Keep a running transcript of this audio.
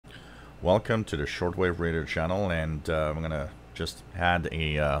Welcome to the Shortwave Radio channel, and I'm going to just add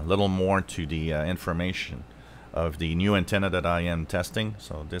a little more to the information of the new antenna that I am testing.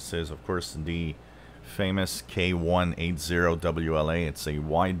 So this is, of course, the famous K180 WLA. It's a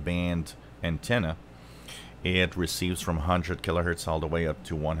wideband antenna. It receives from 100 kilohertz all the way up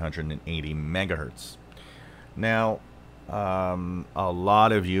to 180 megahertz. Now, a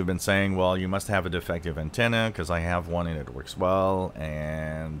lot of you have been saying, well, you must have a defective antenna because I have one and it works well.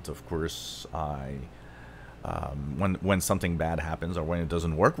 And of course, when something bad happens or when it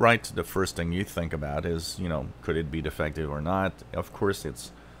doesn't work right, the first thing you think about is, could it be defective or not? Of course,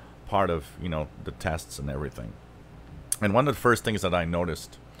 it's part of, the tests and everything. And one of the first things that I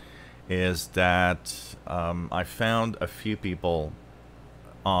noticed is that I found a few people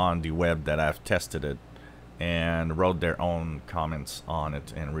on the web that have tested it and wrote their own comments on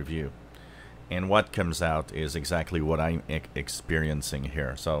it and review. And what comes out is exactly what I'm experiencing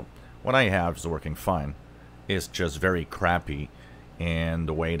here. So what I have is working fine. It's just very crappy in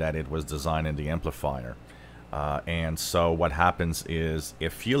the way that it was designed in the amplifier. And so what happens is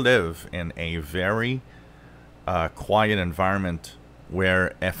if you live in a very quiet environment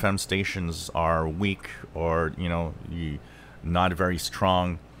where FM stations are weak or, not very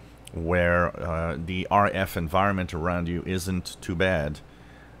strong, where the RF environment around you isn't too bad,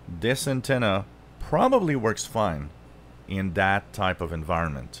 this antenna probably works fine in that type of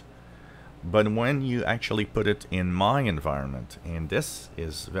environment. But when you actually put it in my environment, and this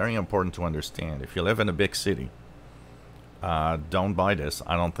is very important to understand, if you live in a big city, don't buy this.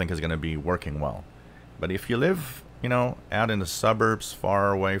 I don't think it's going to be working well. But if you live, out in the suburbs,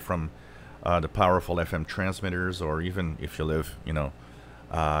 far away from the powerful FM transmitters, or even if you live,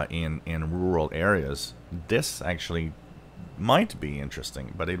 in rural areas, this actually might be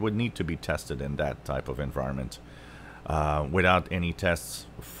interesting, but it would need to be tested in that type of environment. Without any tests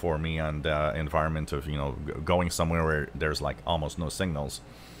for me on the environment of going somewhere where there's like almost no signals,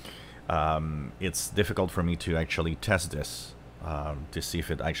 it's difficult for me to actually test this to see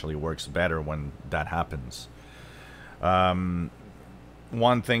if it actually works better when that happens.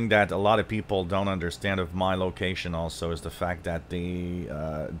 One thing that a lot of people don't understand of my location also is the fact that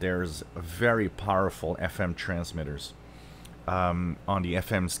there's very powerful FM transmitters on the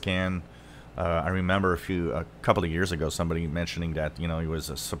FM scan. I remember a couple of years ago somebody mentioning that he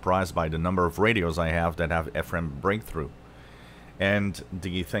was surprised by the number of radios I have that have FM breakthrough. And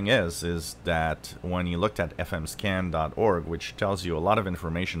the thing is that when you looked at fmscan.org, which tells you a lot of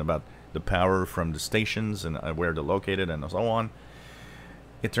information about the power from the stations and where they're located and so on,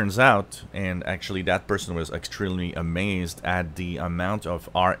 it turns out, and actually that person was extremely amazed at the amount of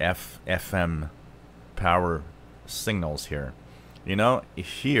RF FM power signals here.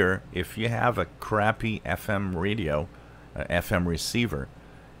 Here, if you have a crappy FM radio, FM receiver,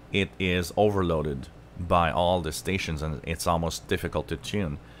 it is overloaded by all the stations and it's almost difficult to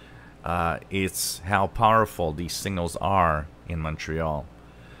tune. It's how powerful these signals are in Montreal.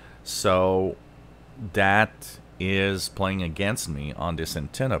 So that is playing against me on this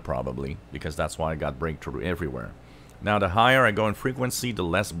antenna probably, because that's why I got breakthrough everywhere. Now the higher I go in frequency, the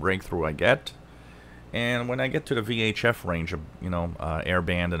less breakthrough I get. And when I get to the VHF range of,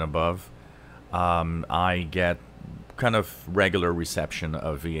 airband and above, I get kind of regular reception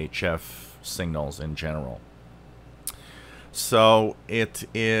of VHF signals in general. So it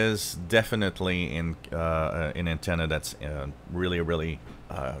is definitely an antenna that's really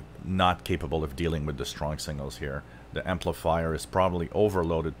not capable of dealing with the strong signals here. The amplifier is probably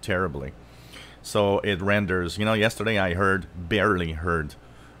overloaded terribly. So it renders, yesterday I barely heard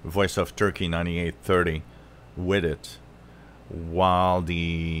Voice of Turkey 9830 with it, while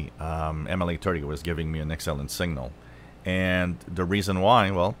the MLA 30 was giving me an excellent signal. And the reason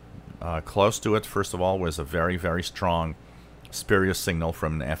why, well, close to it, first of all, was a very strong spurious signal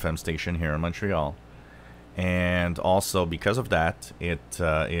from an FM station here in Montreal. And also because of that, it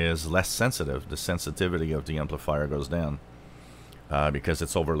is less sensitive. The sensitivity of the amplifier goes down because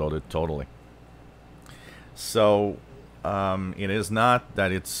it's overloaded totally. So it is not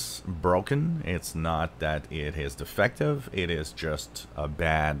that it's broken. It's not that it is defective. It is just a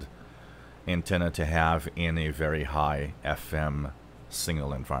bad antenna to have in a very high FM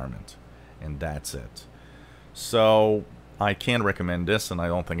signal environment. And that's it. So I can't recommend this, and I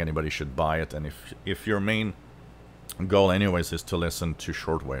don't think anybody should buy it. And if your main goal anyways is to listen to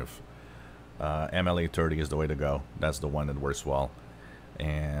shortwave, MLA 30 is the way to go. That's the one that works well.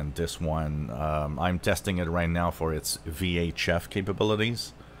 And this one, I'm testing it right now for its VHF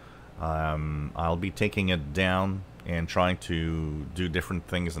capabilities. I'll be taking it down and trying to do different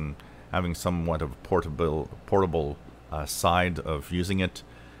things and having somewhat of a portable side of using it,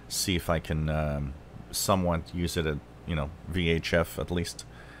 see if I can somewhat use it at, you know, VHF at least.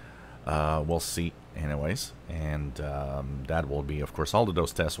 We'll see anyways, and that will be, of course, all of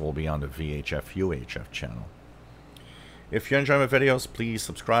those tests will be on the VHF UHF channel. If you enjoy my videos, please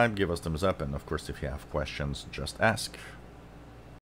subscribe, give us thumbs up, and of course if you have questions, just ask.